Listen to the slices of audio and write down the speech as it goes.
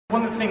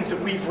One of the things that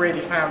we've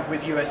really found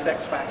with US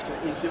X Factor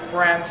is that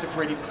brands have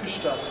really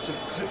pushed us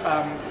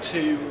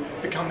to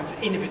become as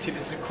innovative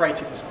and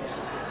creative as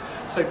possible.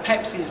 So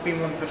Pepsi has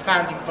been one of the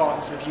founding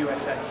partners of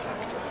US X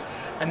Factor,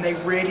 and they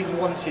really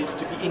wanted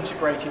to be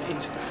integrated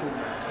into the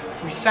format.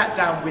 We sat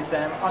down with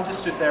them,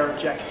 understood their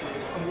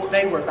objectives, and what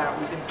they were about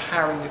was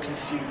empowering the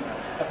consumer,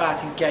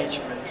 about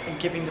engagement and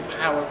giving the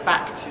power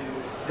back to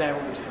their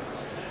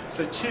audience.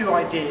 So two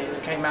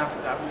ideas came out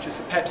of that, which was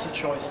the Pepsi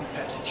Choice and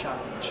Pepsi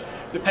Challenge.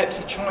 The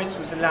Pepsi Choice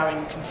was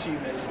allowing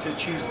consumers to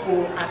choose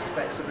all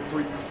aspects of a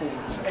group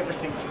performance,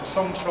 everything from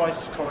song choice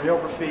to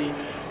choreography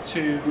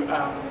to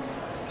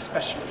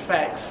special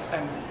effects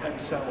and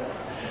so on.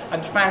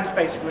 And fans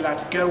basically were allowed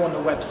to go on the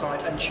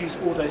website and choose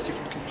all those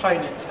different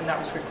components, and that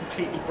was a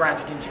completely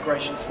branded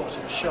integration spot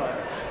on the show.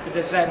 But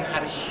they then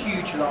had a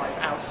huge live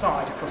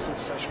outside across all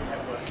social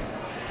networking.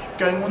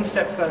 Going one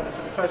step further,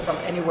 for the first time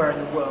anywhere in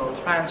the world,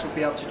 fans will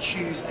be able to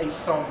choose a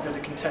song that a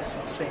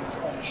contestant sings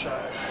on the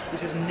show.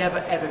 This has never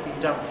ever been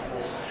done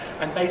before.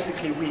 And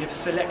basically we have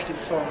selected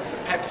songs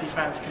that Pepsi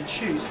fans can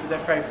choose for their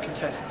favourite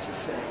contestants to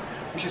sing,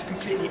 which has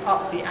completely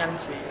upped the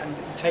ante and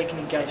taken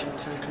engagement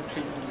to a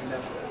completely new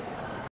level.